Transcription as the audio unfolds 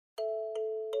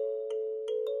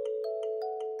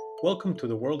Welcome to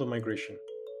the World of Migration,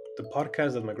 the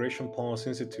podcast that Migration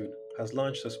Policy Institute has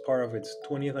launched as part of its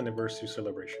 20th anniversary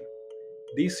celebration.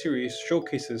 This series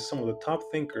showcases some of the top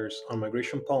thinkers on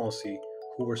migration policy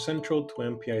who were central to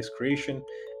MPI's creation,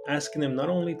 asking them not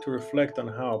only to reflect on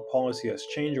how policy has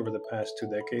changed over the past 2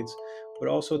 decades, but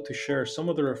also to share some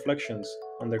of their reflections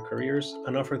on their careers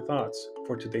and offer thoughts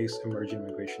for today's emerging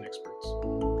migration experts.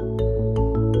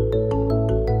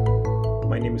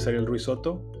 My name is Ariel Ruiz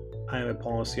Soto. I am a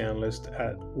policy analyst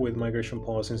with Migration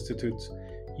Policy Institute's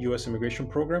U.S. Immigration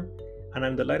Program, and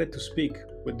I'm delighted to speak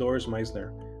with Doris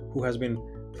Meissner, who has been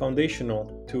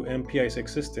foundational to MPI's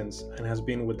existence and has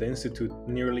been with the Institute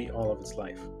nearly all of its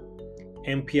life.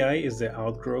 MPI is the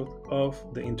outgrowth of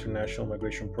the International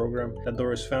Migration Program that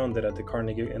Doris founded at the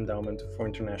Carnegie Endowment for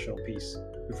International Peace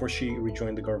before she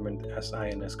rejoined the government as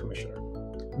INS Commissioner.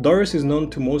 Doris is known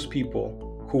to most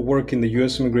people who work in the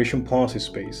U.S. immigration policy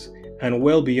space and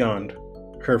well beyond.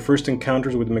 Her first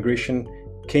encounters with immigration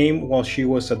came while she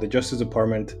was at the Justice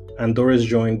Department, and Doris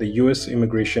joined the U.S.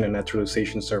 Immigration and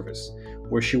Naturalization Service,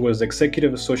 where she was the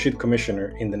Executive Associate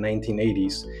Commissioner in the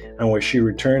 1980s, and where she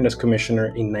returned as Commissioner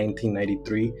in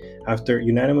 1993 after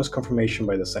unanimous confirmation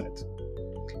by the Senate.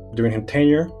 During her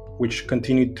tenure, which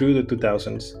continued through the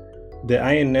 2000s, the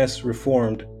INS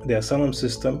reformed the asylum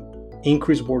system,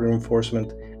 increased border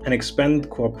enforcement, and expanded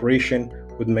cooperation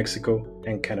with Mexico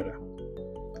and Canada.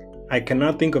 I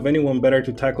cannot think of anyone better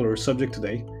to tackle our subject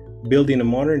today, building a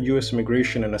modern U.S.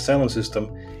 immigration and asylum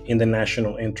system in the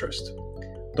national interest.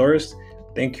 Doris,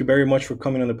 thank you very much for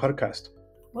coming on the podcast.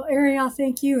 Well, Ariel,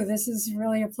 thank you. This is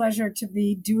really a pleasure to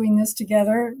be doing this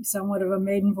together, somewhat of a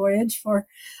maiden voyage for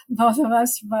both of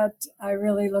us, but I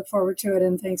really look forward to it,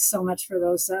 and thanks so much for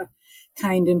those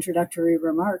kind introductory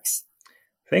remarks.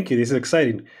 Thank you. This is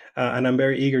exciting. And I'm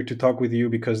very eager to talk with you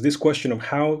because this question of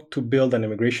how to build an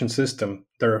immigration system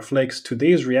that reflects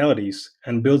today's realities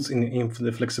and builds in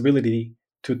the flexibility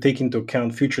to take into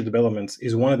account future developments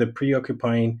is one that's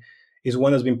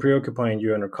been preoccupying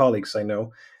you and our colleagues, I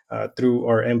know, through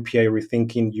our MPI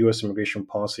Rethinking U.S. Immigration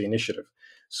Policy Initiative.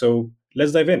 So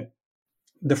let's dive in.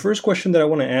 The first question that I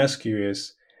want to ask you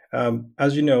is,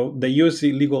 as you know, the U.S.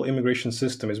 legal immigration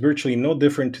system is virtually no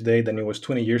different today than it was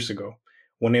 20 years ago,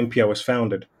 when MPI was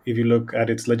founded, if you look at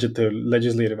its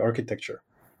legislative architecture.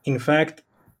 In fact,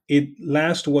 it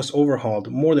last was overhauled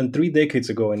more than 3 decades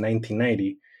ago in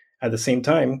 1990. At the same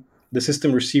time, the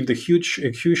system received a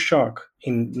huge shock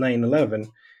in 9/11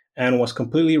 and was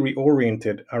completely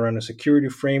reoriented around a security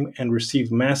frame and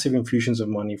received massive infusions of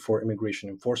money for immigration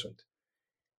enforcement.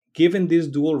 Given these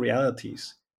dual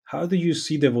realities, how do you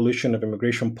see the evolution of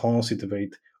immigration policy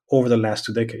debate over the last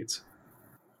 2 decades?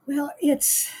 Well,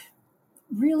 it's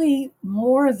really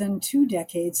more than 2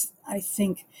 decades, I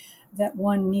think, that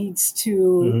one needs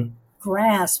to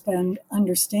grasp and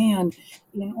understand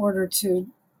in order to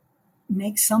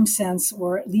make some sense,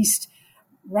 or at least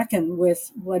reckon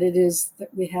with what it is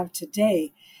that we have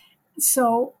today.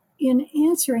 So in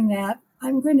answering that,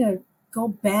 I'm going to go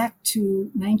back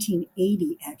to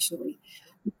 1980, actually,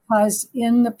 because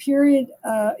in the period,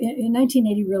 in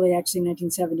 1980, really actually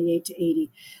 1978 to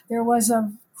 80, there was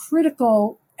a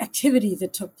critical activity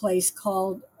that took place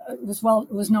called it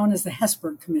was known as the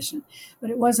Hesburgh Commission,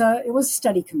 but it was a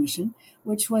study commission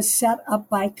which was set up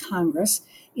by Congress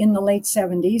in the late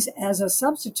 70s as a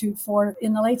substitute for,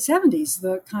 in the late 70s,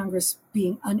 the Congress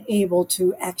being unable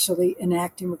to actually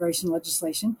enact immigration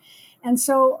legislation. And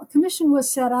so a commission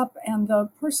was set up, and the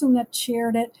person that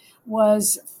chaired it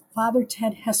was Father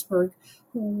Ted Hesburgh,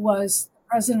 who was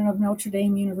president of Notre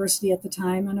Dame University at the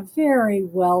time and a very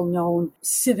well-known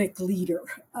civic leader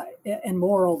and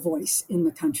moral voice in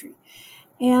the country.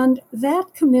 And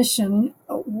that commission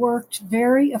worked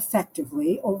very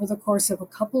effectively over the course of a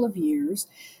couple of years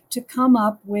to come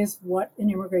up with what an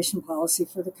immigration policy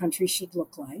for the country should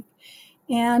look like.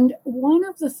 And one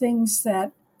of the things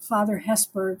that Father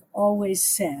Hesburgh always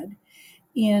said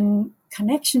in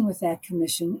connection with that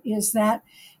commission is that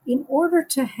in order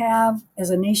to have, as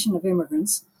a nation of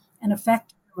immigrants, an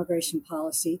effective immigration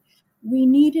policy, we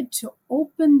needed to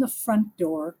open the front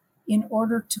door in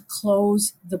order to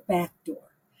close the back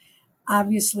door.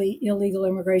 Obviously, illegal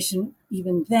immigration,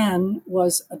 even then,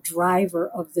 was a driver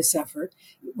of this effort.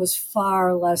 It was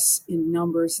far less in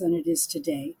numbers than it is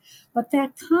today. But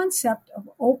that concept of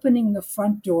opening the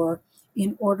front door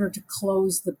in order to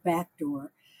close the back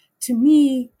door, to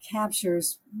me,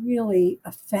 captures really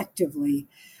effectively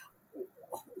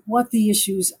what the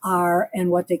issues are and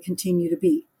what they continue to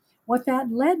be. What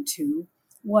that led to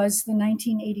was the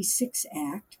 1986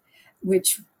 Act,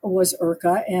 which was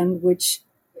IRCA and which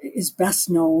is best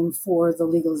known for the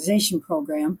legalization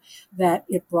program that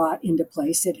it brought into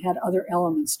place. It had other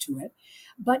elements to it.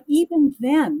 But even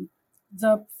then,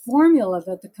 the formula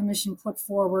that the commission put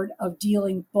forward of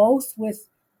dealing both with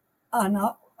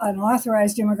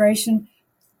unauthorized immigration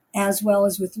as well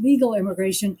as with legal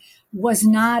immigration was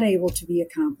not able to be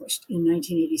accomplished in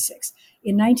 1986.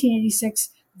 In 1986,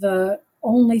 the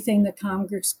only thing that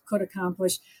Congress could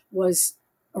accomplish was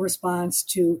a response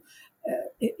to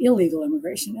illegal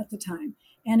immigration at the time.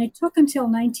 And it took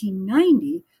until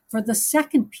 1990 for the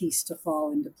second piece to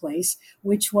fall into place,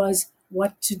 which was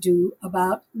what to do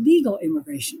about legal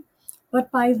immigration.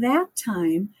 But by that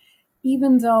time,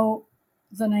 even though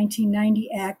the 1990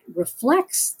 Act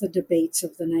reflects the debates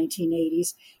of the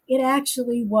 1980s, it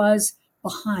actually was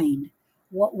behind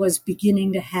what was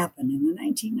beginning to happen in the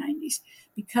 1990s,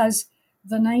 because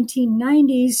the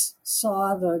 1990s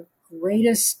saw the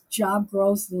greatest job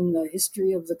growth in the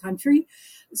history of the country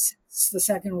since the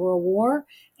Second World War.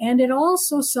 And it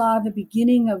also saw the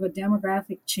beginning of a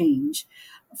demographic change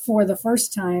for the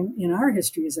first time in our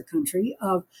history as a country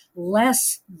of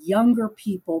less younger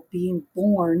people being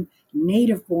born,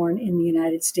 native born in the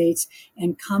United States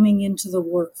and coming into the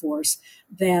workforce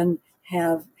than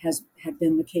had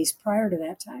been the case prior to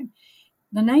that time.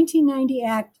 The 1990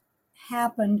 Act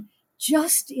happened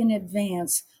just in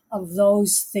advance of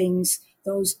those things,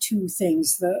 those two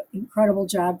things, the incredible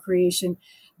job creation,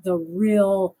 the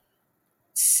real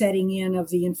setting in of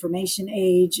the information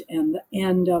age and the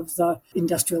end of the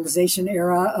industrialization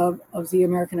era of the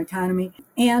American economy,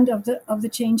 and of the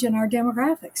change in our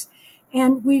demographics.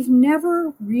 And we've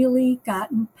never really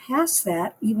gotten past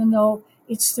that, even though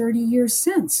it's 30 years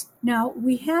since. Now,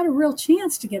 we had a real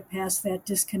chance to get past that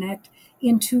disconnect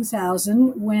in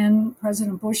 2000 when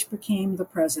President Bush became the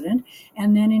president,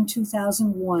 and then in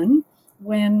 2001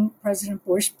 when President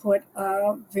Bush put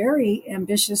a very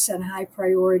ambitious and high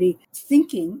priority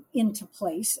thinking into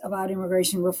place about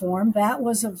immigration reform. That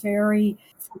was a very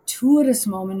fortuitous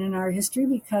moment in our history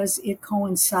because it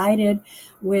coincided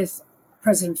with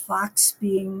President Fox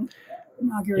being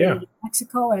inaugurated in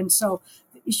Mexico. And so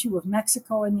the issue of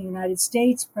Mexico in the United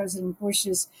States, President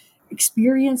Bush's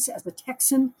experience as a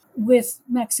Texan with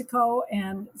Mexico,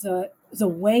 and the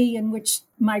way in which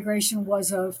migration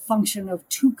was a function of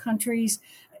two countries,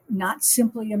 not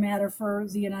simply a matter for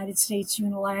the United States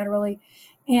unilaterally.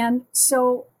 And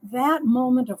so that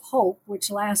moment of hope,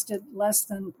 which lasted less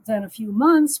than a few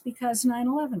months because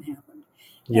 9/11 happened.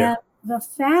 Yeah. And the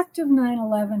fact of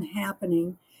 9/11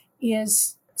 happening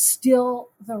is still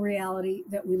the reality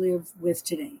that we live with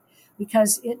today,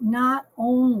 because it not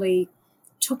only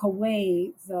took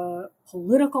away the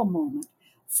political moment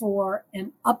for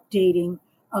an updating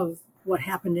of what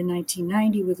happened in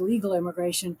 1990 with legal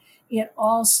immigration, it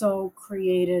also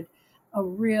created a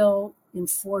real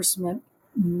enforcement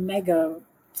mega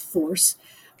force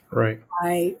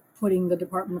by putting the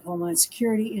Department of Homeland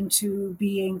Security into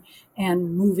being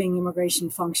and moving immigration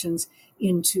functions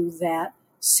into that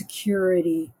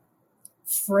security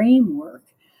framework.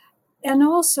 And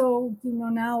also,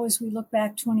 now as we look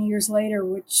back 20 years later,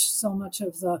 which so much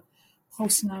of the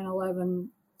post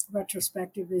 9/11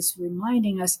 retrospective is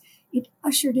reminding us, it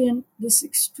ushered in this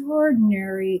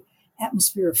extraordinary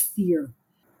atmosphere of fear.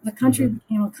 The country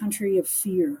became a country of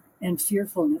fear and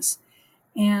fearfulness.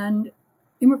 And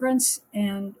immigrants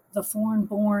and the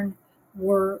foreign-born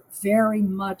were very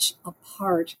much a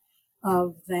part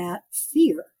of that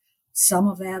fear. Some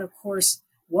of that, of course,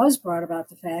 was brought about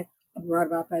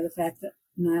by the fact that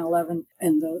 9/11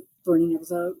 and the burning of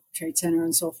the Trade Center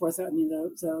and so forth,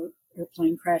 the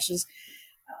airplane crashes,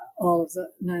 all of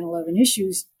the 9/11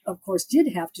 issues, of course,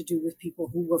 did have to do with people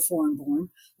who were foreign-born,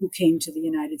 who came to the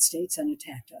United States and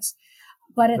attacked us.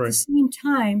 But at the same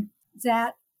time,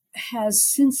 that has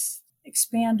since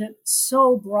expanded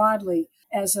so broadly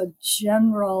as a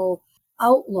general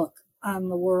outlook on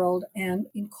the world and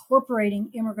incorporating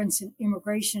immigrants and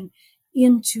immigration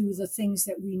into the things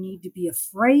that we need to be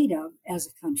afraid of as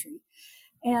a country.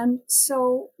 And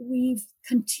so we've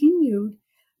continued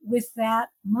with that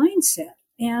mindset.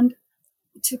 And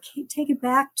to take it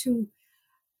back to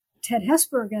Ted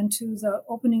Hesburgh and to the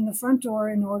opening the front door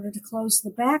in order to close the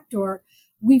back door,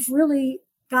 we've really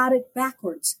got it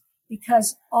backwards,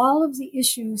 because all of the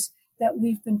issues that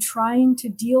we've been trying to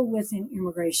deal with in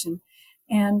immigration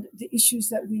and the issues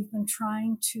that we've been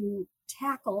trying to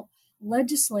tackle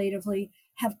legislatively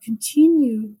have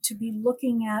continued to be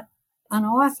looking at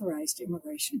unauthorized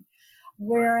immigration,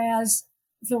 whereas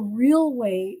the real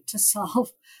way to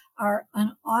solve our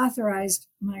unauthorized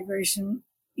migration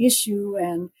issue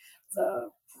and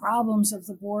the problems of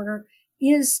the border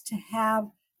is to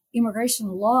have immigration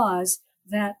laws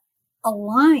that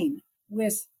align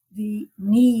with the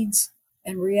needs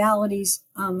and realities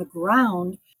on the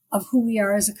ground of who we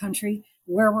are as a country,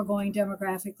 where we're going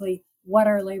demographically, what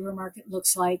our labor market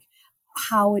looks like,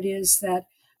 how it is that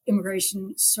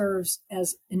immigration serves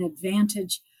as an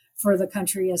advantage for the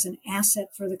country, as an asset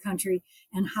for the country,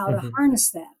 and how to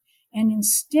harness that. And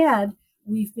instead,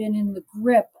 we've been in the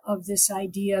grip of this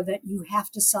idea that you have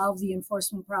to solve the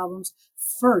enforcement problems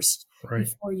first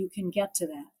before you can get to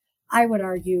that. I would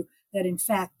argue that, in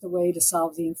fact, the way to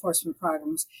solve the enforcement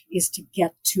problems is to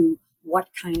get to what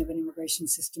kind of an immigration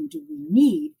system do we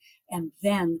need, and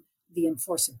then the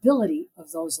enforceability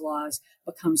of those laws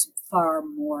becomes far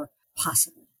more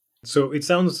possible. So it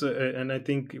sounds, and I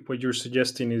think what you're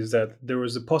suggesting is that there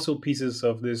was the puzzle pieces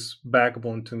of this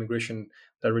backbone to immigration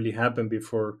that really happened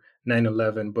before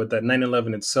 9/11, but that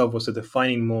 9/11 itself was a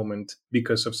defining moment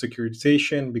because of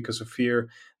securitization, because of fear,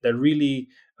 that really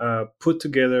put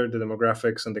together the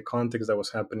demographics and the context that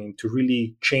was happening to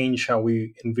really change how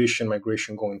we envision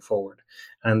migration going forward.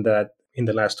 And that in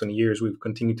the last 20 years, we've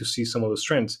continued to see some of those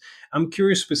trends. I'm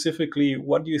curious specifically,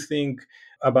 what do you think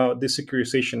about this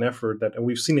securitization effort that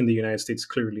we've seen in the United States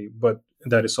clearly, but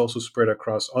that is also spread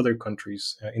across other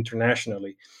countries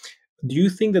internationally? Do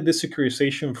you think that this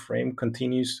securitization frame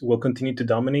will continue to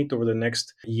dominate over the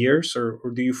next years, or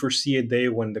do you foresee a day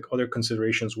when the other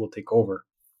considerations will take over?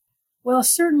 Well,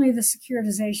 certainly the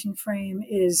securitization frame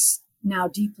is now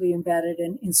deeply embedded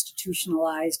and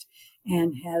institutionalized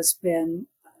and has been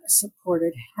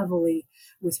supported heavily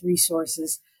with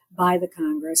resources by the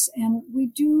Congress. And we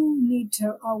do need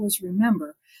to always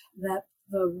remember that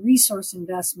the resource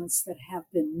investments that have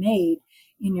been made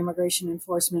in immigration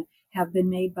enforcement have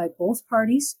been made by both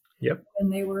parties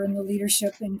when they were in the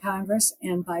leadership in Congress,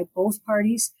 and by both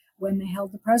parties when they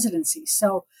held the presidency.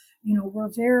 So, we're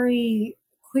very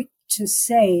quick to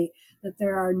say that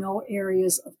there are no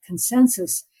areas of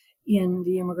consensus in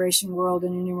the immigration world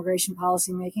and in immigration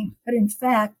policy making, but in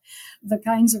fact, the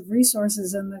kinds of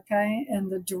resources and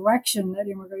the direction that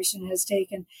immigration has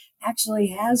taken actually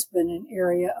has been an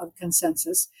area of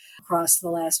consensus across the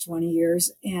last 20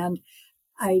 years, and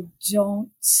I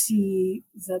don't see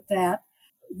that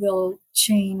will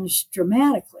change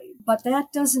dramatically. But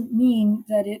that doesn't mean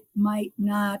that it might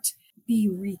not be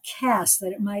recast,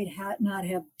 that it might not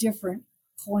have different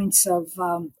points of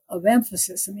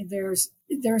emphasis. I mean,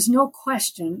 there's no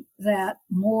question that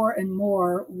more and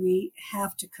more we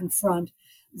have to confront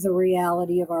the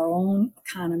reality of our own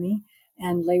economy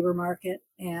and labor market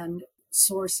and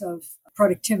source of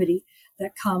productivity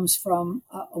that comes from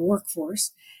a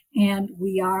workforce. And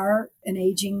we are an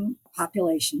aging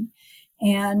population,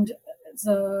 and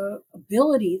the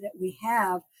ability that we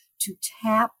have to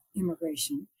tap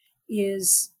immigration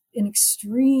is an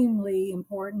extremely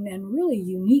important and really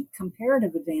unique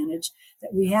comparative advantage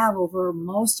that we have over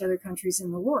most other countries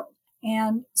in the world.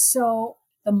 And so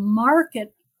the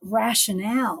market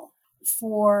rationale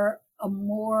for a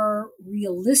more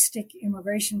realistic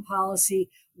immigration policy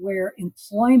where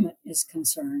employment is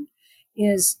concerned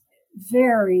is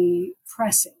very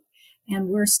pressing. And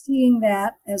we're seeing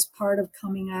that as part of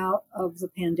coming out of the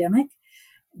pandemic.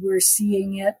 We're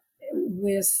seeing it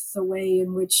with the way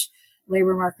in which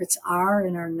labor markets are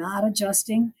and are not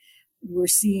adjusting. We're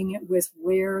seeing it with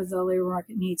where the labor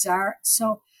market needs are.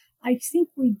 So I think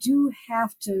we do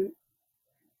have to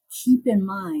keep in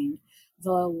mind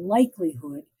the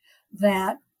likelihood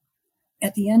that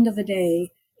at the end of the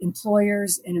day,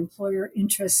 employers and employer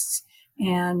interests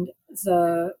and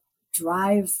the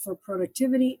drive for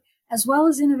productivity, as well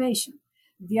as innovation.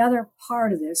 The other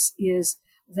part of this is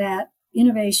that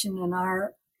innovation and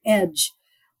our edge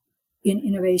in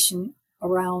innovation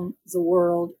around the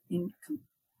world in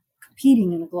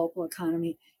competing in a global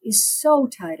economy is so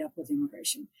tied up with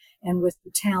immigration and with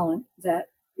the talent that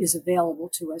is available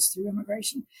to us through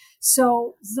immigration.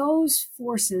 So those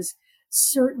forces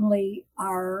certainly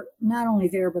are not only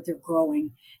there, but they're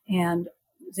growing, and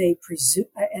they presume,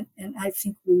 and I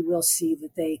think we will see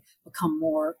that they become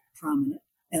more prominent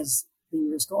as the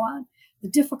years go on. The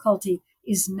difficulty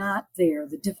is not there.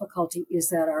 The difficulty is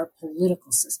that our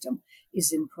political system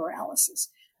is in paralysis.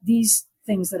 These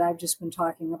things that I've just been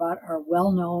talking about are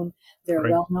well known. They're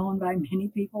well known by many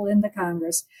people in the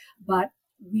Congress, but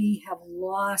we have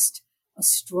lost a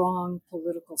strong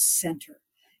political center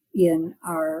in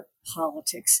our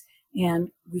politics,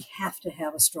 and we have to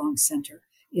have a strong center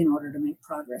in order to make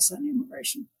progress on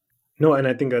immigration. No, and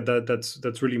I think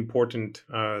that's really important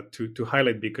to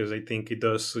highlight, because I think it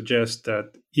does suggest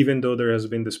that even though there has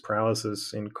been this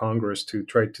paralysis in Congress to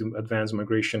try to advance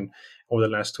migration over the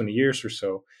last 20 years or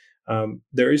so,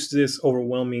 there is this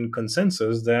overwhelming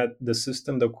consensus that the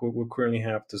system that we currently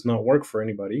have does not work for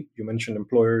anybody. You mentioned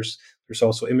employers. There's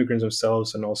also immigrants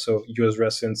themselves and also U.S.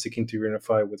 residents seeking to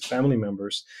reunify with family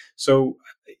members. So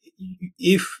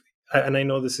if, and I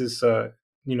know this is,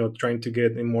 trying to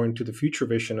get more into the future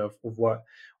vision of what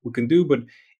we can do, but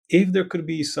if there could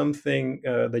be something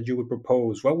that you would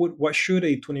propose, what should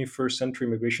a 21st century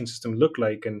immigration system look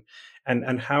like,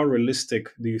 and how realistic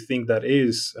do you think that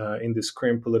is in this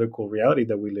current political reality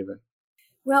that we live in?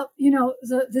 Well,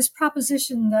 this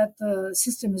proposition that the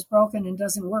system is broken and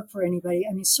doesn't work for anybody,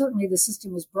 I mean, certainly the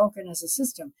system is broken as a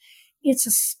system. It's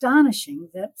astonishing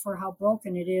that for how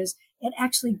broken it is, it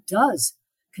actually does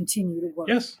continue to work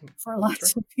for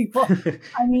lots of people.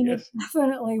 I mean, yes. It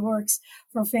definitely works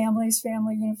for families,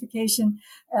 family unification,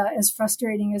 as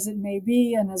frustrating as it may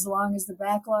be, and as long as the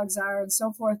backlogs are and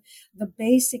so forth. The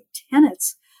basic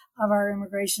tenets of our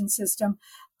immigration system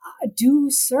do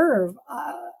serve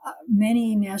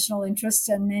many national interests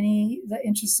and the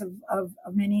interests of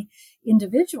many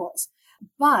individuals.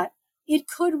 But it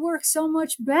could work so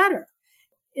much better.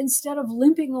 Instead of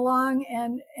limping along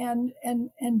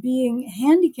and being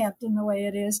handicapped in the way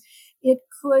it is, it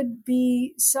could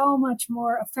be so much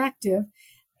more effective.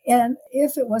 And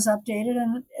if it was updated,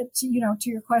 and to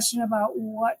your question about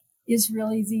what is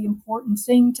really the important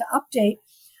thing to update,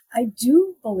 I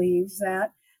do believe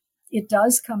that it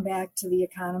does come back to the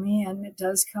economy, and it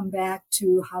does come back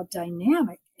to how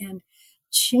dynamic and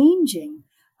changing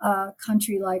a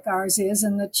country like ours is,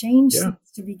 and the change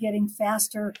seems to be getting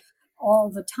faster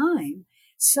all the time.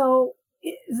 So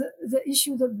the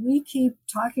issue that we keep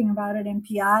talking about at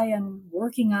MPI and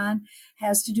working on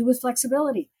has to do with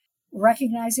flexibility,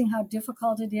 recognizing how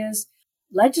difficult it is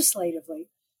legislatively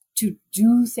to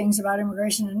do things about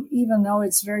immigration. And even though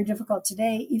it's very difficult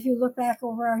today, if you look back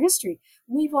over our history,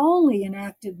 we've only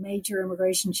enacted major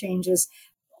immigration changes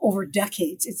over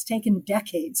decades. It's taken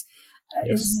decades.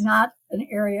 Yes. It's not an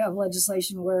area of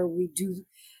legislation where we do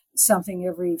something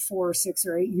every 4 or 6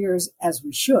 or 8 years as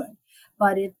we should,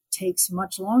 but it takes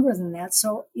much longer than that.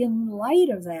 So in light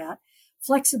of that,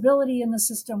 flexibility in the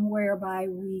system whereby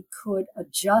we could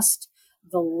adjust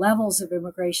the levels of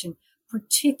immigration,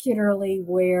 particularly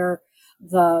where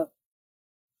the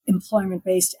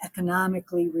employment-based,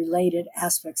 economically related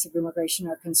aspects of immigration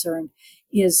are concerned,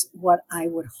 is what I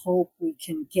would hope we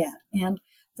can get. And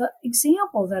the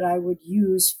example that I would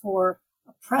use for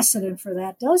a precedent for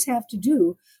that does have to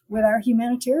do with our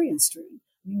humanitarian stream.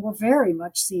 I mean, we're very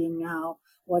much seeing now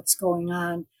what's going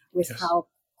on with how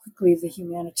quickly the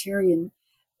humanitarian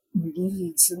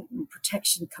needs and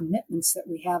protection commitments that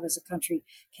we have as a country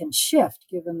can shift,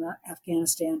 given the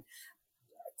Afghanistan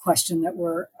question that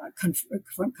we're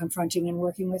confronting and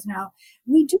working with now.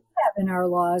 We do have in our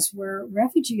laws, where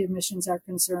refugee admissions are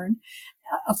concerned,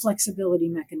 a flexibility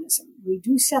mechanism. We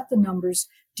do set the numbers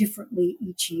differently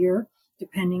each year,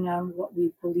 depending on what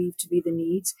we believe to be the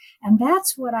needs. And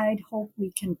that's what I'd hope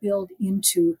we can build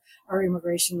into our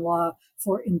immigration law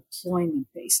for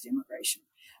employment-based immigration.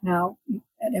 Now,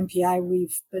 at MPI,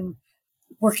 we've been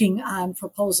working on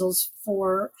proposals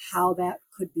for how that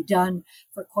could be done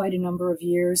for quite a number of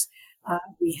years.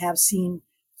 We have seen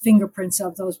fingerprints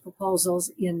of those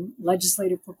proposals in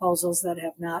legislative proposals that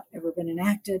have not ever been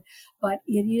enacted, but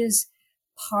it is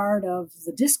part of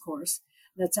the discourse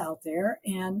that's out there.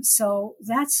 And so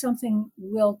that's something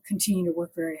we'll continue to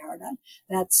work very hard on.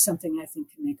 That's something I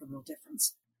think can make a real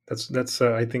difference. That's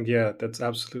I think, that's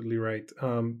absolutely right.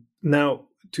 Now,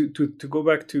 to go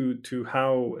back to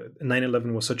how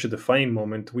 9/11 was such a defining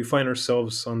moment, we find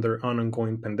ourselves under an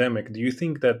ongoing pandemic. Do you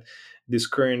think that this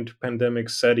current pandemic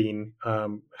setting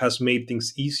has made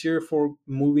things easier for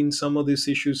moving some of these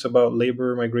issues about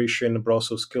labor migration, but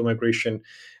also skill migration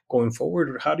going forward?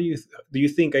 Or how do you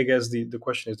think, I guess the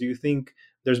question is, do you think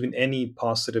there's been any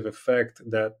positive effect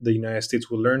that the United States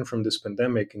will learn from this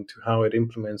pandemic into how it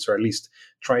implements, or at least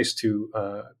tries to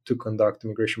conduct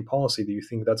immigration policy? Do you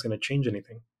think that's going to change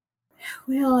anything?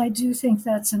 Well, I do think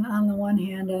that's an on the one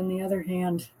hand, on the other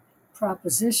hand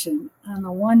proposition. On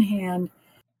the one hand,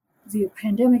 the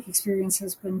pandemic experience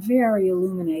has been very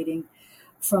illuminating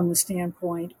from the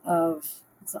standpoint of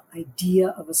the idea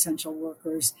of essential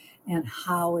workers and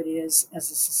how it is as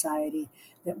a society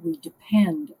that we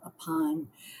depend upon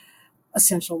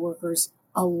essential workers,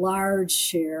 a large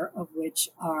share of which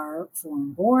are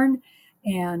foreign-born,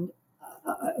 and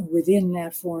within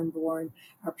that foreign-born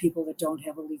are people that don't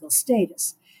have a legal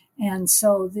status. And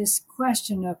so this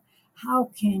question of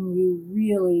how can you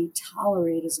really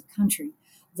tolerate as a country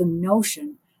the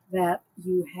notion that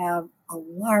you have a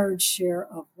large share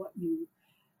of what you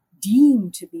deem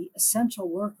to be essential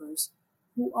workers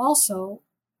who also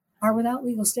are without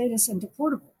legal status and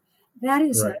deportable.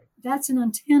 Right. That's an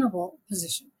untenable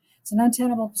position. It's an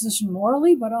untenable position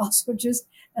morally, but also just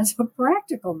as a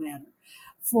practical matter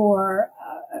for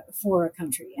a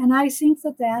country. And I think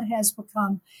that has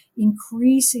become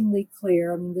increasingly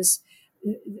clear. I mean,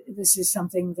 this is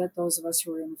something that those of us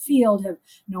who are in the field have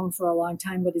known for a long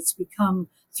time, but it's become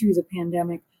through the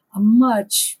pandemic a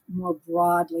much more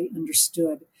broadly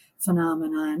understood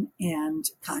phenomenon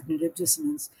and cognitive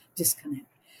dissonance disconnect.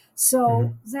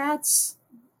 So that's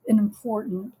an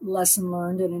important lesson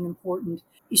learned and an important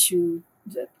issue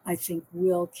that I think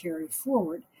will carry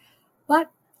forward.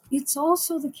 But it's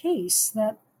also the case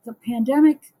that the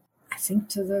pandemic, I think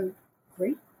to the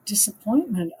great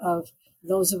disappointment of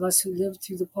those of us who lived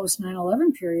through the post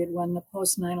 9/11 period, when the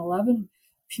post 9/11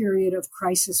 period of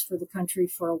crisis for the country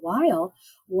for a while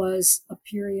was a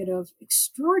period of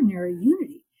extraordinary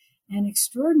unity and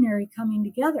extraordinary coming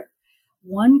together.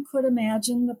 One could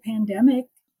imagine the pandemic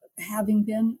having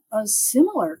been a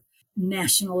similar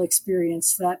national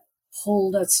experience that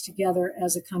pulled us together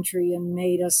as a country and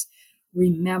made us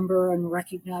remember and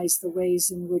recognize the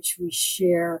ways in which we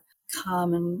share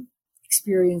common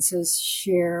experiences,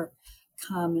 share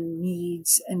common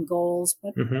needs and goals,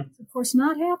 but of course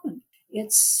not happened.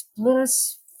 It split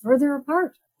us further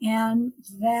apart. And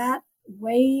that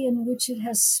way in which it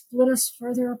has split us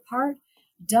further apart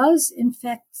does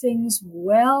infect things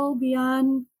well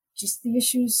beyond just the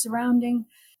issues surrounding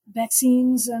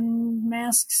vaccines and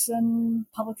masks and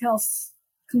public health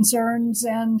concerns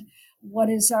and what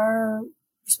is our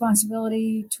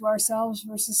responsibility to ourselves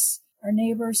versus our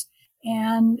neighbors.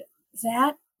 And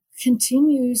that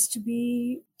continues to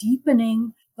be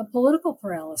deepening the political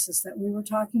paralysis that we were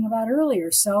talking about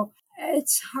earlier. So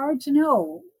it's hard to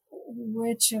know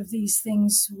which of these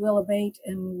things will abate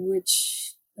and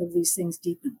which of these things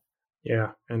deepen.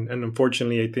 Yeah, and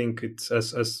unfortunately, I think it's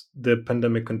as the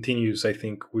pandemic continues, I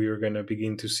think we are going to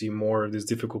begin to see more of these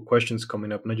difficult questions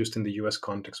coming up, not just in the U.S.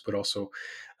 context, but also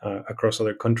across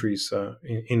other countries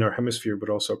in our hemisphere, but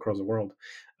also across the world.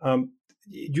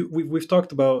 We've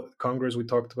talked about Congress. We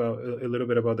talked about a little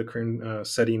bit about the current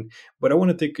setting, but I want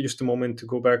to take just a moment to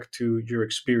go back to your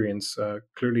experience.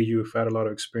 Clearly, you've had a lot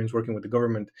of experience working with the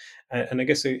government, and I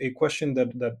guess a question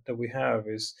that we have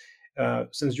is,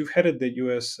 since you've headed the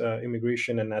U.S.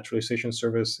 Immigration and Naturalization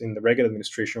Service in the Reagan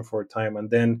administration for a time, and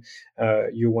then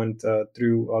you went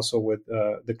through also with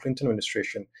the Clinton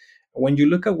administration. When you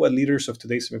look at what leaders of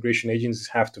today's immigration agencies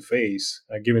have to face,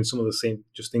 given some of the same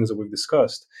just things that we've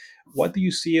discussed, what do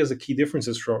you see as the key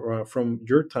differences from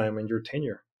your time and your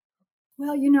tenure?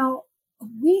 Well,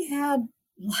 we had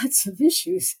lots of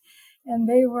issues, and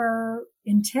they were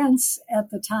intense at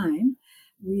the time.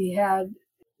 We had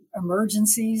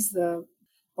emergencies, the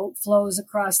boat flows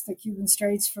across the Cuban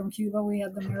Straits from Cuba. We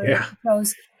had the Mariana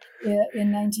flows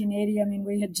in 1980. I mean,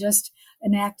 we had just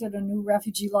enacted a new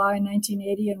refugee law in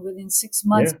 1980, and within 6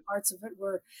 months, parts of it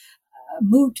were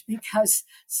moot because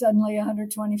suddenly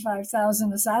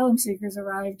 125,000 asylum seekers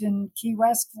arrived in Key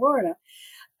West, Florida.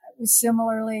 It was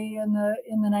similarly in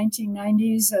the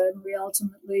 1990s, and we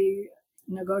ultimately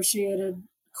negotiated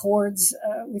accords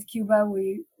with Cuba.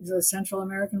 The Central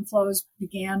American flows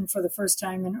began for the first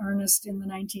time in earnest in the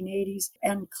 1980s,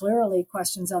 and clearly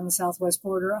questions on the southwest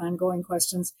border, ongoing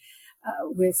questions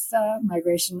with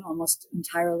migration almost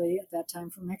entirely at that time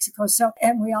from Mexico. So,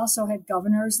 and we also had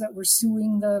governors that were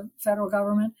suing the federal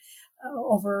government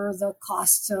over the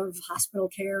costs of hospital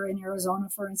care in Arizona,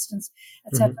 for instance,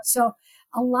 et cetera. So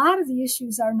a lot of the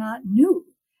issues are not new.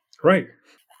 Right.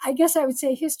 I guess I would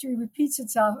say history repeats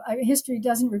itself. History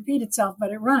doesn't repeat itself,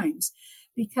 but it rhymes,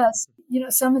 because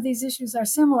some of these issues are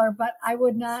similar. But I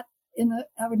would not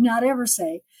ever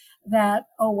say that,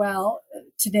 oh well,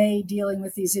 today dealing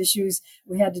with these issues,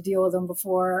 we had to deal with them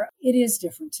before. It is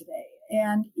different today,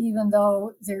 and even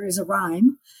though there is a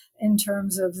rhyme in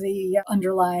terms of the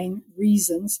underlying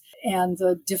reasons and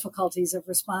the difficulties of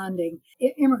responding,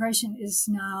 immigration is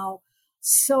now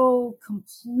so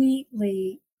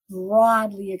completely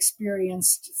broadly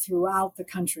experienced throughout the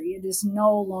country. It is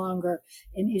no longer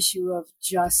an issue of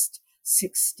just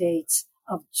 6 states,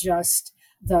 of just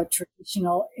the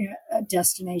traditional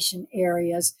destination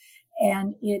areas.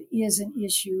 And it is an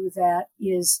issue that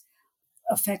is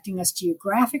affecting us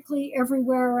geographically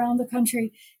everywhere around the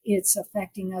country. It's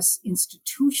affecting us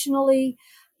institutionally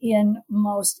in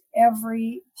most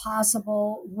every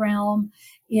possible realm.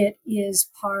 It is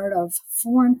part of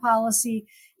foreign policy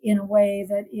in a way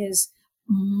that is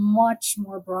much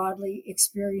more broadly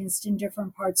experienced in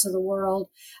different parts of the world.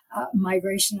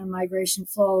 Migration and migration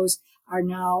flows are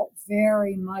now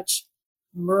very much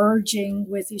merging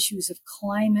with issues of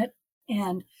climate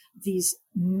and these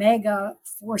mega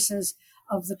forces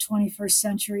of the 21st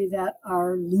century that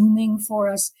are looming for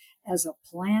us as a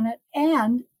planet,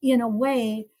 and in a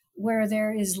way where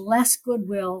there is less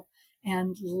goodwill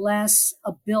and less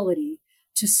ability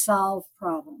to solve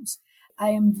problems. I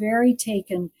am very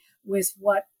taken with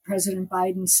what President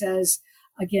Biden says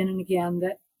again and again,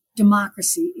 that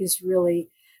democracy is really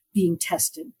being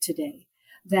tested today.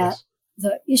 That Yes.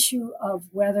 the issue of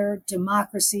whether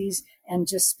democracies, and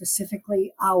just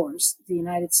specifically ours, the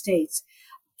United States,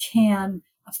 can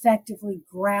effectively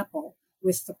grapple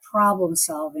with the problem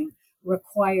solving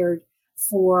required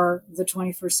for the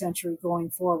 21st century going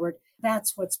forward.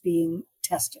 That's what's being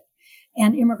tested.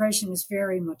 And immigration is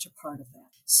very much a part of that.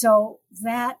 So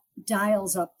that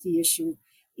dials up the issue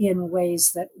in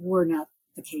ways that were not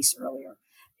the case earlier.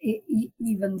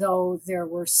 Even though there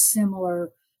were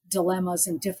similar dilemmas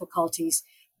and difficulties,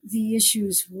 the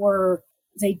issues were,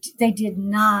 they did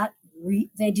not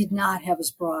have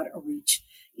as broad a reach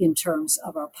in terms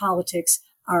of our politics,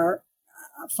 our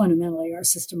fundamentally our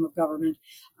system of government,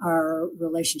 our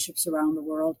relationships around the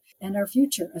world, and our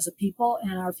future as a people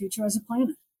and our future as a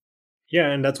planet. Yeah,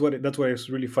 and that's what I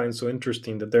really find so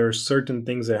interesting, that there are certain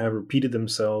things that have repeated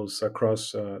themselves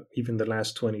across even the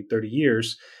last 20, 30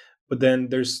 years, but then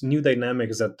there's new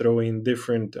dynamics that throw in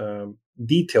different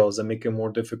details that make it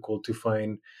more difficult to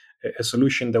find a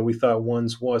solution that we thought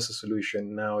once was a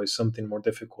solution now is something more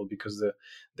difficult, because the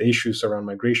issues around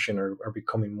migration are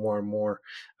becoming more and more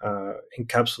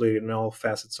encapsulated in all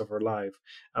facets of our life.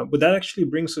 But that actually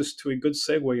brings us to a good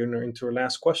segue into our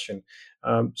last question.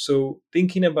 So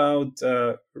thinking about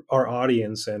our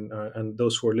audience and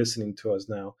those who are listening to us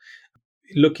now,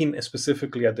 looking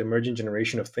specifically at the emerging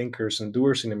generation of thinkers and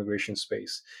doers in immigration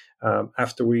space,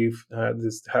 after we've have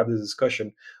this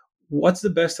discussion, what's the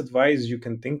best advice you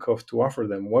can think of to offer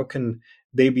them? What can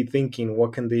they be thinking?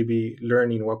 What can they be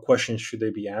learning? What questions should they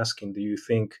be asking? Do you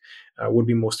think would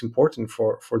be most important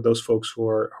for those folks who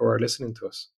are listening to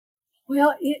us?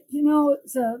 Well,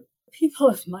 the people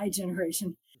of my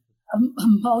generation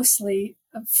mostly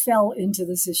fell into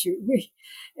this issue.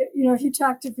 If you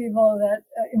talk to people that,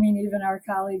 even our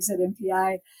colleagues at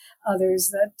MPI,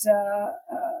 others that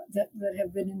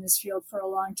have been in this field for a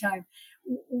long time,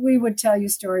 we would tell you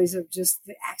stories of just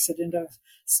the accident of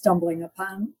stumbling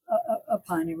upon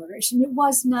immigration. It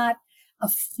was not a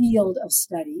field of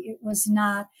study. It was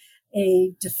not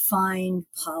a defined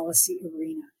policy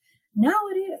arena. Now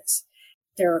it is.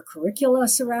 There are curricula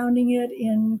surrounding it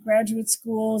in graduate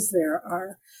schools. There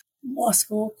are law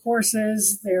school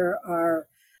courses. There are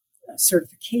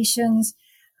certifications.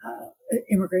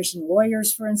 Immigration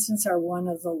lawyers, for instance, are one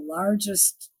of the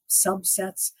largest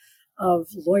subsets of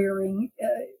lawyering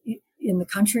in the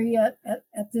country at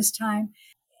this time.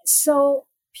 So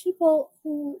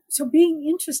being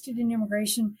interested in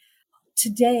immigration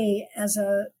today as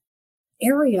an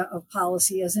area of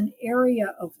policy, as an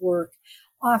area of work,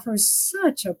 offers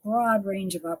such a broad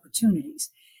range of opportunities,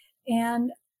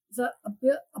 and the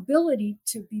ability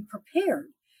to be prepared,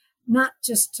 not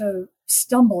just to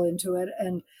stumble into it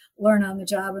and learn on the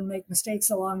job and make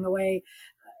mistakes along the way,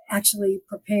 actually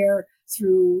prepare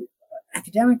through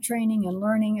academic training and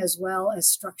learning, as well as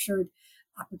structured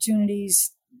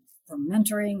opportunities for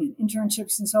mentoring and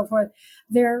internships and so forth.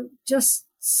 They're just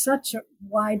such a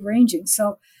wide ranging.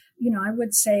 So, I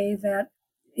would say that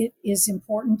it is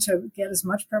important to get as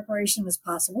much preparation as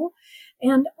possible.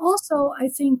 And also, I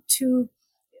think,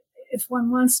 if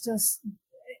one wants to,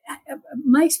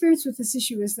 my experience with this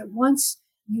issue is that once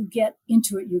you get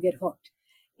into it, you get hooked.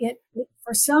 It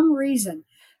for some reason,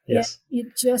 Yes.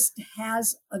 it just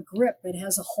has a grip. It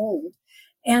has a hold.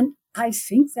 And I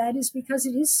think that is because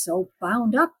it is so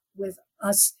bound up with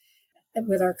us,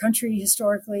 with our country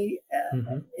historically,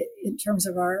 in terms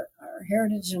of our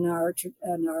heritage and our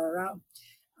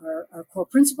core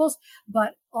principles,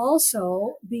 but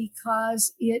also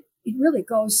because it really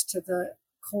goes to the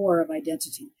core of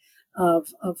identity of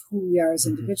who we are as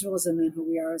individuals and then who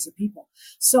we are as a people.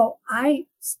 So I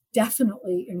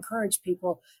definitely encourage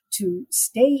people to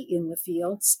stay in the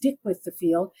field, stick with the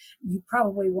field. You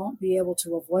probably won't be able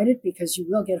to avoid it because you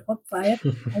will get hooked by it.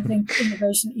 I think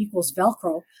immigration equals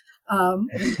Velcro.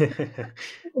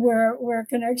 Where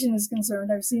connection is concerned,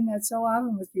 I've seen that so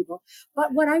often with people.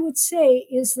 But what I would say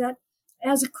is that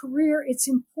as a career, it's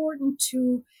important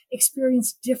to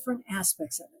experience different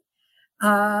aspects of it.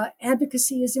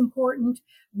 Advocacy is important,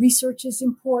 research is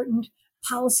important,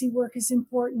 policy work is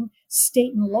important,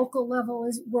 state and local level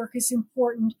work is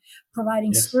important,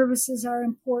 providing services are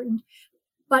important.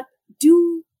 But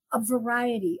do a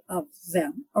variety of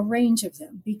them, a range of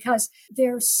them, because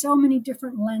there's so many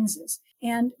different lenses.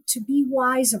 And to be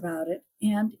wise about it,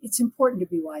 and it's important to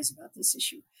be wise about this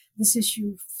issue. This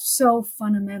issue so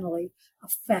fundamentally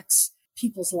affects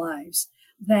people's lives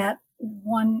that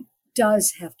one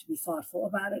does have to be thoughtful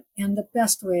about it. And the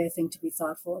best way, I think, to be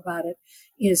thoughtful about it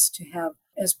is to have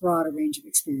as broad a range of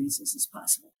experiences as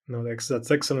possible. No,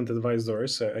 that's excellent advice,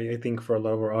 Doris. I think for a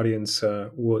lot of our audience, they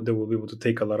will be able to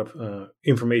take a lot of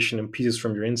information and pieces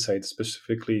from your insights,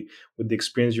 specifically with the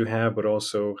experience you have, but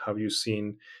also how you've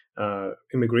seen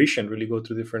immigration really go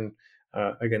through different,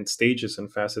 again, stages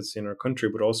and facets in our country,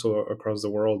 but also across the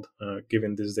world,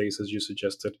 given these days, as you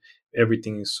suggested,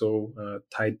 everything is so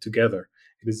tied together.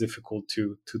 It is difficult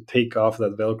to take off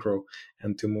that Velcro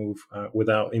and to move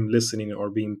without him listening or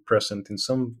being present in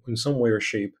some way or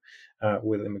shape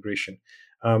with immigration.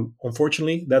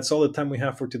 Unfortunately, that's all the time we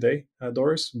have for today,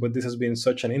 Doris. But this has been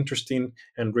such an interesting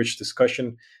and rich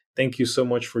discussion. Thank you so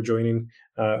much for joining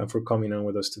and for coming on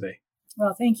with us today.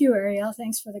 Well, thank you, Ariel.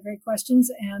 Thanks for the great questions,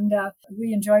 and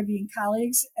we enjoy being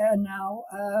colleagues. And now,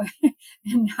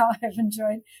 I've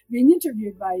enjoyed being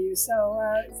interviewed by you. So,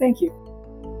 thank you.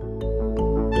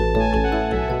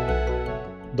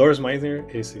 Doris Meisner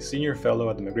is a senior fellow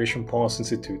at the Migration Policy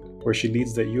Institute, where she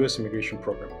leads the U.S. immigration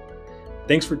program.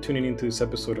 Thanks for tuning into this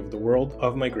episode of The World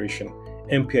of Migration,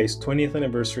 MPI's 20th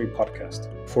anniversary podcast.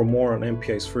 For more on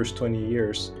MPI's first 20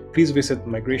 years, please visit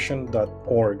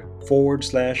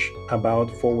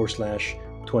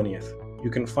migration.org/about/20th.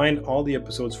 You can find all the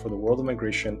episodes for The World of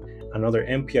Migration and other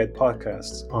MPI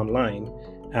podcasts online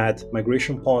at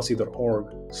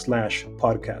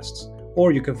migrationpolicy.org/podcasts,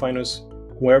 or you can find us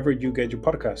wherever you get your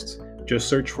podcasts. Just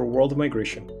search for World of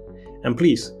Migration. And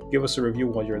please give us a review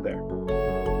while you're there.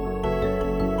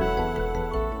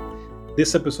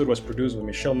 This episode was produced by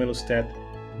Michelle Middlestadt,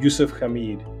 Yusuf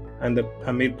Hamid, and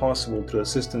made possible through the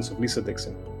assistance of Lisa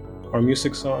Dixon. Our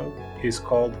music song is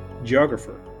called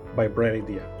Geographer by Bright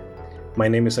Idea. My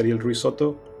name is Ariel Ruiz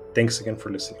Soto. Thanks again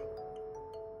for listening.